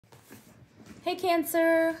Hey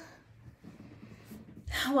Cancer,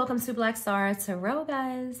 welcome to Black Star Tarot,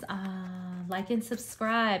 guys. Like and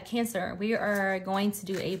subscribe. Cancer, we are going to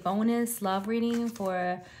do a bonus love reading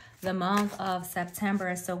for the month of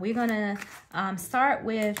September. So we're gonna start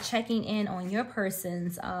with checking in on your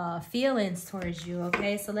person's feelings towards you.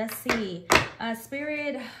 Okay, so let's see.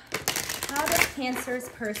 Spirit, how does Cancer's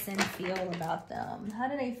person feel about them? How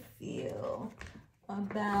do they feel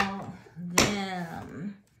about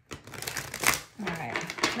them? All right,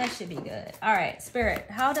 that should be good. All right, Spirit,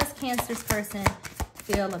 how does Cancer's person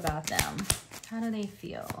feel about them? How do they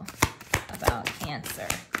feel about Cancer?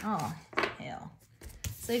 Oh, hell.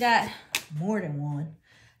 So you got more than one.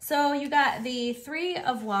 So you got the Three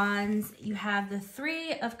of Wands, you have the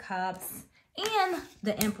Three of Cups, and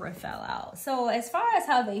the Emperor fell out. So as far as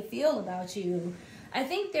how they feel about you, I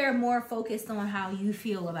think they're more focused on how you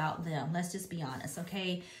feel about them. Let's just be honest,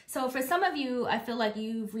 okay? So for some of you, I feel like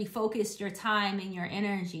you've refocused your time and your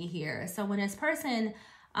energy here. So when this person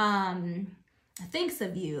thinks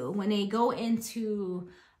of you, when they go into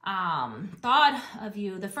thought of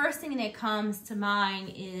you, the first thing that comes to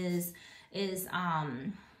mind is this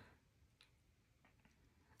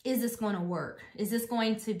going to work? Is this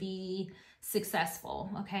going to be successful?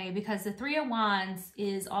 Okay, because the Three of Wands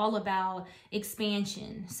is all about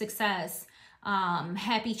expansion, success,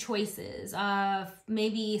 happy choices.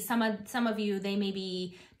 Maybe some of you, they may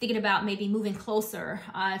be thinking about maybe moving closer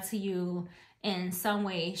to you in some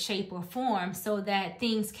way, shape, or form, so that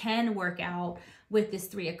things can work out with this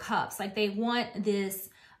Three of Cups. Like they want this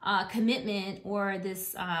commitment, or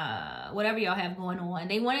this whatever y'all have going on.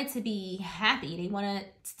 They want it to be happy. They want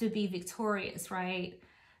it to be victorious, right?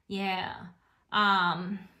 Yeah.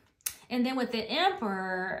 And then with the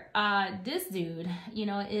Emperor, this dude,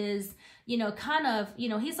 is, kind of,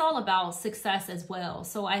 he's all about success as well.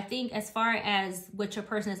 So I think as far as what your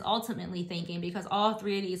person is ultimately thinking, because all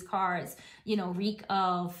three of these cards, reek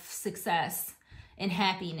of success and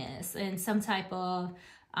happiness and some type of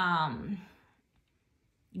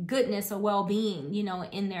goodness or well-being,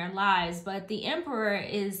 in their lives. But the Emperor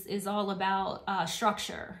is all about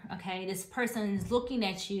structure. Okay, this person's looking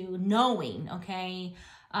at you knowing, okay,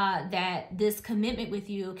 that this commitment with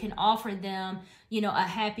you can offer them, a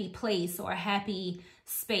happy place or a happy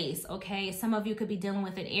space. Okay, some of you could be dealing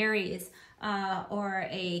with an Aries or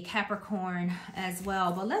a Capricorn as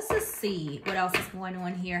well. But let's just see what else is going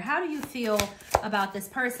on here. How do you feel about this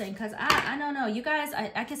person? Because I don't know, you guys,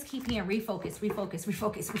 I just keep hearing refocus, refocus,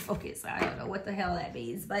 refocus, refocus. I don't know what the hell that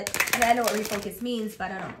means, but I know what refocus means,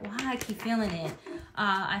 but I don't know why I keep feeling it.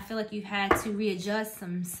 I feel like you've had to readjust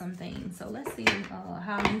some things. So let's see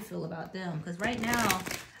how you feel about them. Because right now,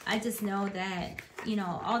 I just know that,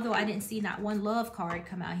 although I didn't see not one love card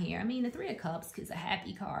come out here. I mean, the Three of Cups is a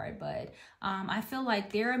happy card, but I feel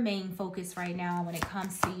like their main focus right now when it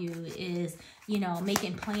comes to you is,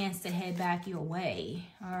 making plans to head back your way,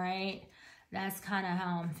 all right? That's kind of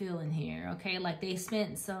how I'm feeling here, okay? Like they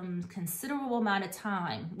spent some considerable amount of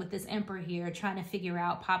time with this Emperor here trying to figure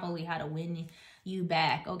out probably how to win you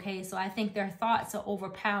back, okay? So I think their thoughts are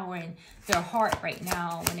overpowering their heart right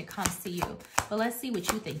now when it comes to you. But let's see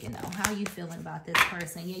what you're thinking though. How are you feeling about this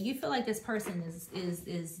person? Yeah, you feel like this person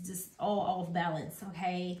is just all off balance,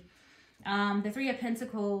 okay? The Three of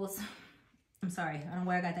Pentacles, I'm sorry, I don't know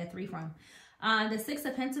where I got that three from. The Six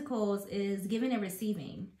of Pentacles is giving and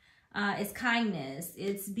receiving. It's kindness.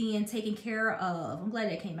 It's being taken care of. I'm glad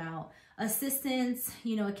that came out. Assistance,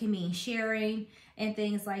 it can mean sharing and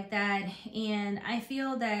things like that. And I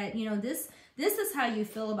feel that, this is how you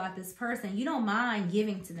feel about this person. You don't mind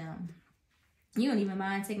giving to them. You don't even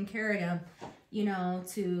mind taking care of them,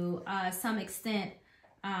 to some extent,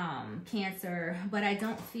 Cancer. But I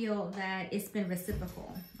don't feel that it's been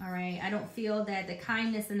reciprocal, all right? I don't feel that the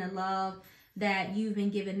kindness and the love that you've been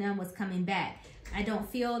giving them was coming back. I don't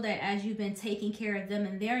feel that as you've been taking care of them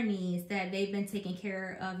and their needs, that they've been taking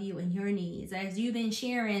care of you and your needs. As you've been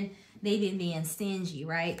sharing, they've been being stingy,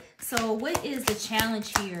 right? So what is the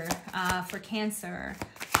challenge here for Cancer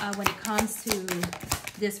when it comes to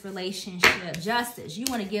this relationship? Justice. You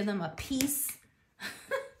want to give them a piece.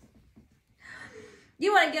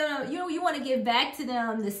 You want to give them, you want to give back to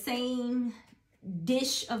them the same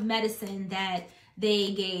dish of medicine that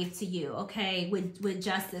they gave to you, okay, with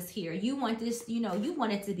justice here. You want this, you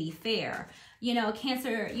want it to be fair.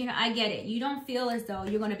 Cancer, I get it. You don't feel as though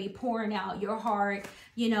you're going to be pouring out your heart,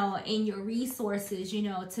 and your resources,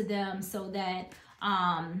 to them so that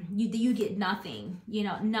you get nothing,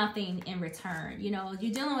 nothing in return.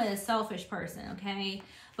 You're dealing with a selfish person, okay?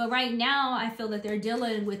 But right now, I feel that they're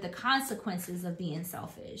dealing with the consequences of being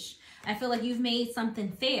selfish. I feel like you've made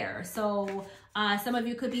something fair. So Some of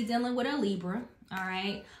you could be dealing with a Libra, all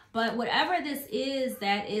right? But whatever this is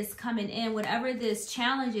that is coming in, whatever this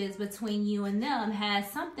challenge is between you and them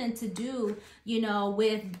has something to do, you know,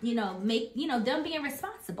 with, you know, them being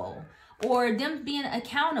responsible or them being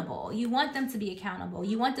accountable. You want them to be accountable.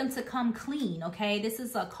 You want them to come clean, okay? This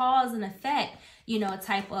is a cause and effect, you know,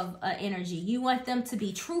 type of energy. You want them to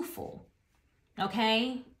be truthful,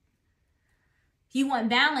 okay? You want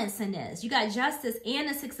balance in this. You got Justice and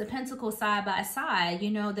the Six of Pentacles side by side.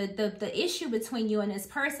 You know, the issue between you and this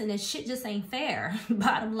person is shit just ain't fair.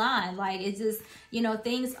 Bottom line. Like, it's just, you know,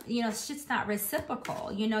 things, you know, shit's not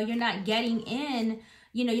reciprocal. You know, you're not getting in,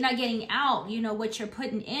 you know, you're not getting out, you know, what you're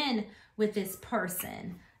putting in with this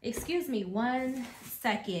person. Excuse me 1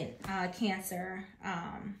 second, Cancer.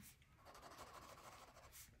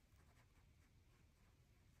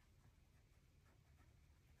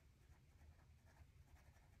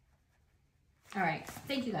 All right,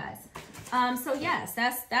 thank you guys. So yes,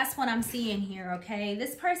 that's what I'm seeing here, okay?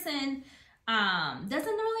 This person doesn't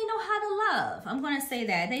really know how to love. I'm gonna say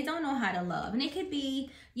that. They don't know how to love. And it could be,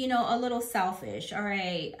 you know, a little selfish, all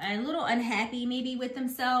right? A little unhappy maybe with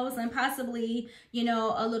themselves and possibly, you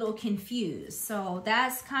know, a little confused. So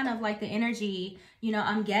that's kind of like the energy, you know,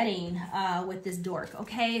 I'm getting with this dork,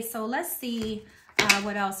 okay? So let's see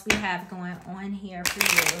what else we have going on here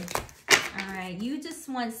for you. All right, you just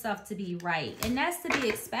want stuff to be right, and that's to be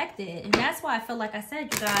expected. And that's why I feel like I said,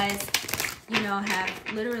 you guys, you know, have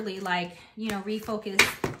literally like, you know, refocus,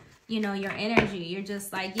 you know, your energy. You're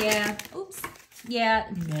just like, yeah, oops, yeah,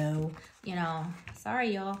 no, you know,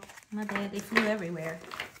 sorry, y'all. My bad, they flew everywhere.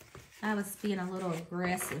 I was being a little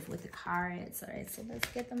aggressive with the cards. All right, so let's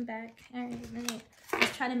get them back. All right,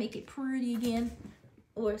 let's try to make it pretty again.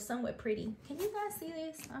 Or somewhat pretty. Can you guys see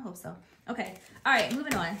this? I hope so. Okay. All right,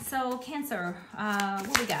 moving on. So Cancer,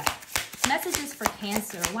 what we got? Messages for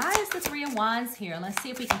Cancer. Why is the Three of Wands here? Let's see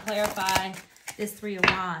if we can clarify this Three of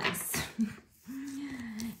Wands.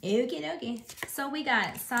 Okay. So we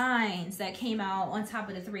got signs that came out on top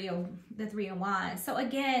of the Three of Wands. So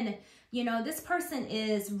again, you know, this person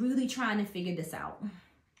is really trying to figure this out.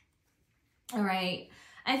 All right.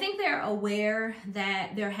 I think they're aware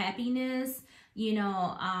that their happiness, you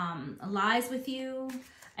know, lies with you.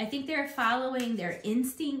 I think they're following their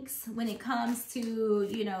instincts when it comes to,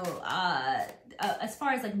 you know, as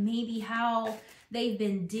far as like maybe how they've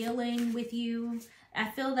been dealing with you. I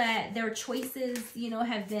feel that their choices, you know,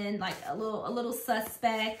 have been like a little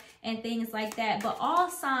suspect and things like that. But all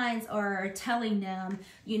signs are telling them,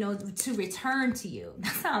 you know, to return to you.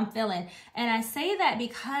 That's how I'm feeling. And I say that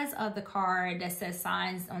because of the card that says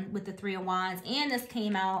signs with the Three of Wands. And this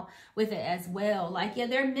came out with it as well. Like, yeah,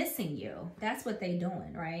 they're missing you. That's what they're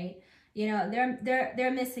doing, right? You know,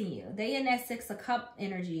 they're missing you. They in that Six of Cups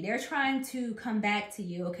energy. They're trying to come back to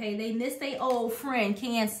you, okay? They miss their old friend,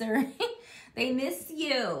 Cancer. They miss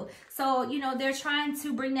you. So, you know, they're trying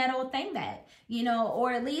to bring that old thing back, you know,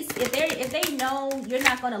 or at least if they know you're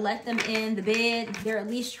not going to let them in the bed, they're at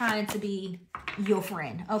least trying to be your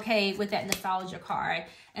friend, okay, with that nostalgia card.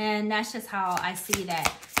 And that's just how I see that.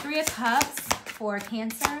 Three of Cups for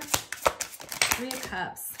Cancer. Three of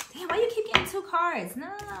Cups. Damn, why you keep getting two cards?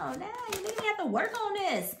 No, you need to have to work on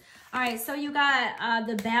this. All right, so you got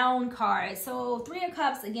the Bound card. So Three of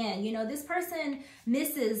Cups, again, you know, this person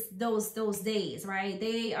misses those days, right?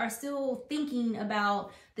 They are still thinking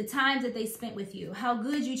about the times that they spent with you, how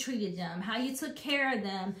good you treated them, how you took care of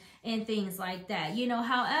them, and things like that. You know,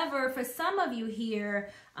 however, for some of you here,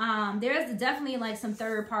 there's definitely like some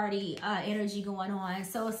third party energy going on.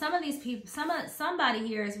 So some of these people, somebody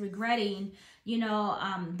here is regretting, you know,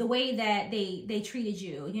 the way that they treated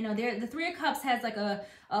you. You know, the Three of Cups has like a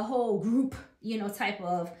whole group, you know, type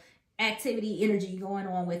of activity energy going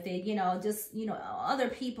on with it, you know, just, you know, other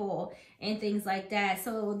people and things like that.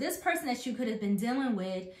 So this person that you could have been dealing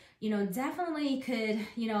with, you know, definitely could,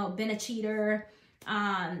 you know, been a cheater,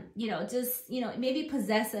 you know, just, you know, maybe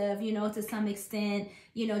possessive, you know, to some extent,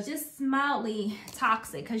 you know, just mildly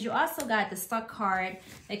toxic, because you also got the Stuck card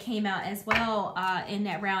that came out as well in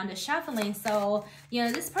that round of shuffling. So, you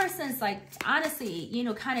know, this person's like, honestly, you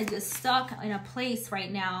know, kind of just stuck in a place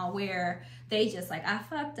right now where they just like, I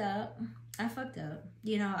fucked up,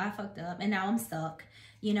 you know, I fucked up, and now I'm stuck,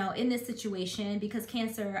 you know, in this situation. Because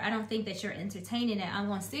Cancer, I don't think that you're entertaining it. I'm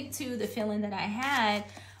going to stick to the feeling that I had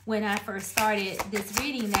when I first started this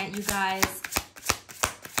reading, that you guys,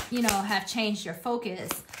 you know, have changed your focus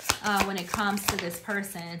when it comes to this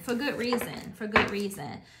person, for good reason, for good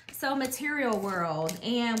reason. So material world,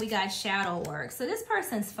 and we got shadow work. So this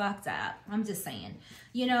person's fucked up. I'm just saying,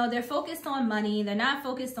 you know, they're focused on money. They're not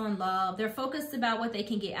focused on love. They're focused about what they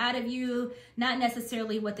can get out of you, not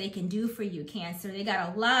necessarily what they can do for you, Cancer. They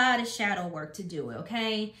got a lot of shadow work to do,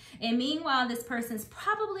 okay? And meanwhile, this person's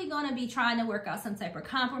probably going to be trying to work out some type of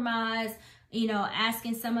compromise, you know,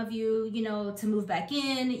 asking some of you, you know, to move back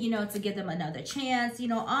in, you know, to give them another chance, you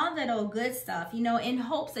know, all that old good stuff, you know, in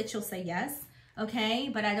hopes that you'll say yes, okay?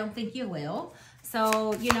 But I don't think you will.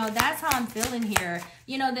 So, you know, that's how I'm feeling here.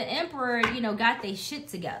 You know, the Emperor, you know, got their shit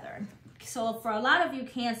together. So for a lot of you,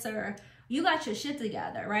 Cancer, you got your shit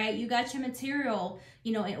together, right? You got your material,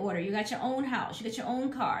 you know, in order. You got your own house. You got your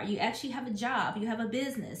own car. You actually have a job. You have a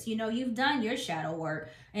business. You know, you've done your shadow work.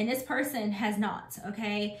 And this person has not,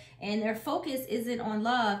 okay? And their focus isn't on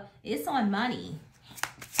love. It's on money.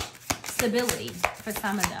 Stability for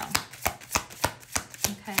some of them.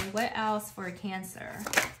 Okay, what else for Cancer?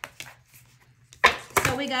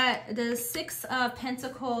 So we got the Six of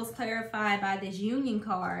Pentacles clarified by this Union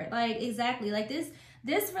card. Like, exactly, like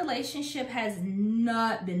this relationship has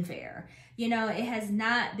not been fair. You know, it has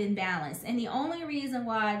not been balanced. And the only reason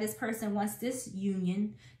why this person wants this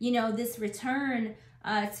union, you know, this return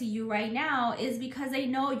to you right now is because they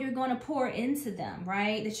know you're going to pour into them,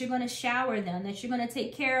 right? That you're going to shower them, that you're going to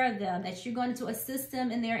take care of them, that you're going to assist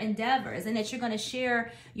them in their endeavors, and that you're going to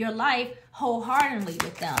share your life wholeheartedly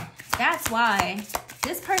with them. That's why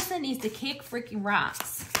this person needs to kick freaking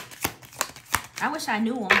rocks. I wish I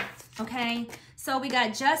knew them, okay? So we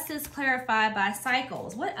got Justice clarified by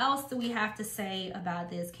cycles. What else do we have to say about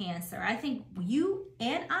this, Cancer? I think you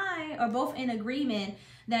and I are both in agreement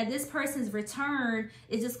that this person's return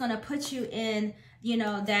is just going to put you in, you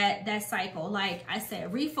know, that cycle. Like I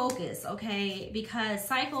said, refocus, okay? Because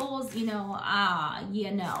cycles, you know,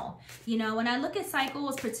 you know, when I look at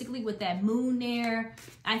cycles, particularly with that moon there,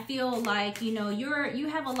 I feel like, you know, you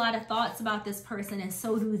have a lot of thoughts about this person, and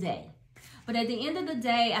so do they. But at the end of the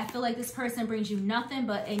day, I feel like this person brings you nothing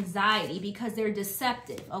but anxiety because they're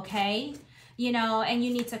deceptive, okay? You know, and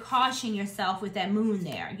you need to caution yourself with that moon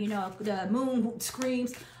there. You know, the moon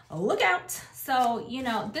screams, look out. So, you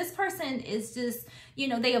know, this person is just, you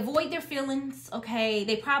know, they avoid their feelings, okay?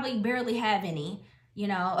 They probably barely have any, you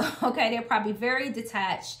know, okay? They're probably very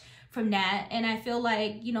detached from that. And I feel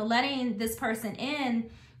like, you know, letting this person in,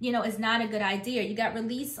 you know, is not a good idea. You got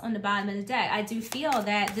release on the bottom of the deck. I do feel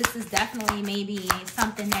that this is definitely maybe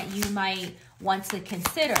something that you might want to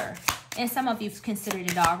consider. And some of you've considered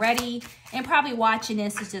it already. And probably watching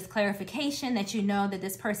this is just clarification that you know that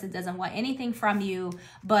this person doesn't want anything from you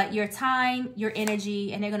but your time, your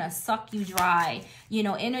energy, and they're going to suck you dry, you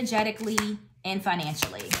know, energetically and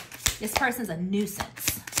financially. This person's a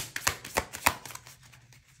nuisance.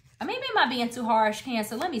 Or maybe am I being too harsh,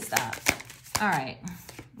 Cancer? Let me stop. All right.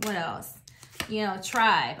 What else? You know,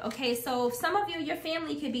 tribe. Okay, so some of you, your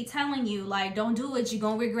family could be telling you, like, don't do it. You're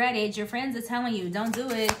going to regret it. Your friends are telling you, don't do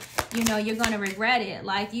it. You know, you're going to regret it.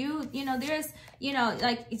 Like, you know, there's, you know,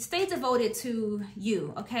 like, stay devoted to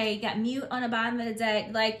you, okay? Got mute on the bottom of the deck.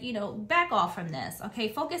 Like, you know, back off from this, okay?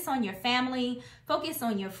 Focus on your family. Focus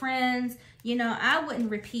on your friends. You know, I wouldn't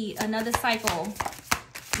repeat another cycle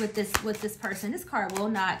with this person. This card will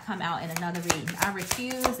not come out in another reading. I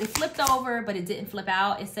refuse. It flipped over, but it didn't flip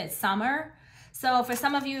out. It said summer. So for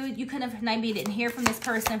some of you, you could have maybe didn't hear from this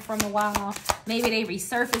person for a while. Maybe they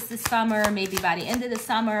resurfaced this summer. Maybe by the end of the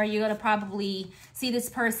summer, you're going to probably see this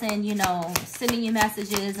person, you know, sending you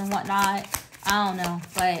messages and whatnot. I don't know.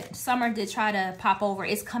 But summer did try to pop over.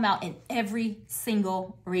 It's come out in every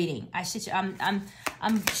single reading.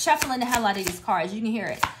 I'm shuffling the hell out of these cards. You can hear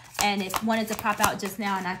it. And it wanted to pop out just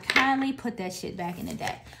now, and I kindly put that shit back in the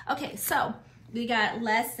deck. Okay, so we got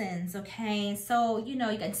lessons, okay? So, you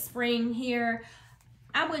know, you got spring here.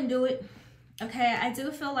 I wouldn't do it, okay? I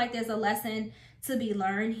do feel like there's a lesson to be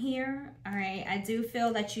learned here, all right? I do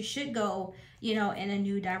feel that you should go, you know, in a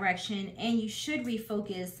new direction, and you should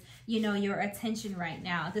refocus, you know, your attention right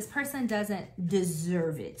now. This person doesn't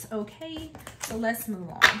deserve it, okay? So let's move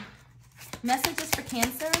on. Messages for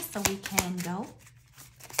Cancer, so we can go.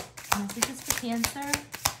 Messages for Cancer.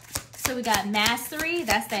 So we got mastery.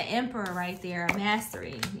 That's that Emperor right there.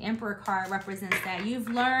 Mastery. The Emperor card represents that. You've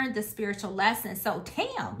learned the spiritual lesson. So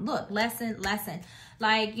damn, look, lesson.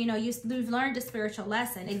 Like, you know, you've learned the spiritual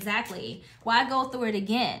lesson. Exactly. Why go through it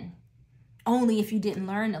again? only if you didn't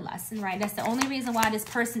learn the lesson, right? That's the only reason why this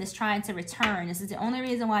person is trying to return. This is the only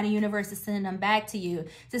reason why the universe is sending them back to you,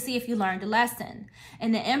 to see if you learned the lesson.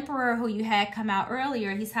 And the Emperor who you had come out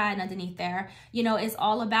earlier, he's hiding underneath there, you know, it's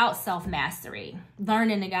all about self-mastery,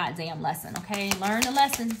 learning the goddamn lesson, okay? Learn the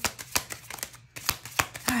lesson.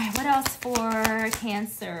 All right, what else for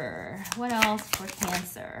Cancer? What else for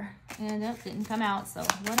Cancer? And that didn't come out, so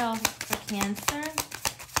what else for Cancer?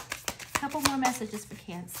 Couple more messages for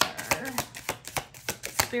Cancer.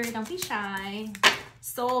 Spirit, don't be shy.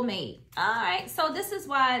 Soulmate. All right, so this is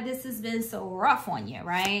why this has been so rough on you,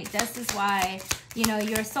 right? This is why, you know,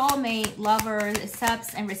 your soulmate, lover,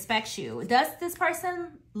 accepts and respects you. Does this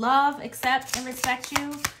person love, accept, and respect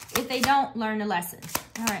you? If they don't, learn the lesson.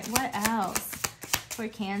 All right, what else for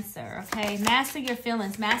Cancer? Okay, master your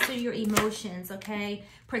feelings, master your emotions, okay?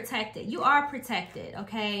 Protected. You are protected,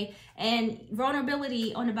 okay? And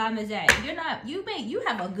vulnerability on the bottom of that. You're not, you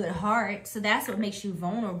have a good heart, so that's what makes you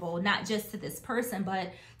vulnerable, not just to this person,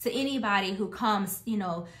 but to anybody who comes, you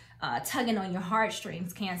know, tugging on your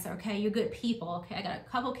heartstrings, Cancer, okay? You're good people, okay? I got a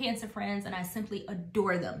couple Cancer friends and I simply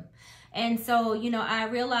adore them. And so, you know, I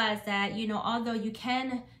realize that, you know, although you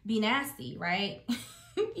can be nasty, right?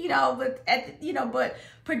 You know, but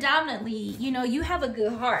predominantly, you know, you have a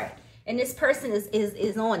good heart. And this person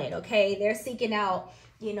is on it, okay? They're seeking out,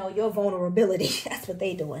 you know, your vulnerability. That's what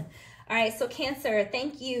they're doing. All right, so Cancer,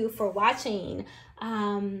 thank you for watching.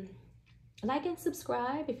 Like and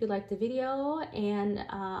subscribe if you like the video. And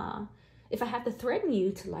if I have to threaten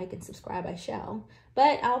you to like and subscribe, I shall.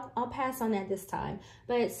 But I'll pass on that this time.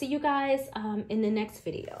 But see you guys in the next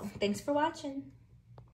video. Thanks for watching.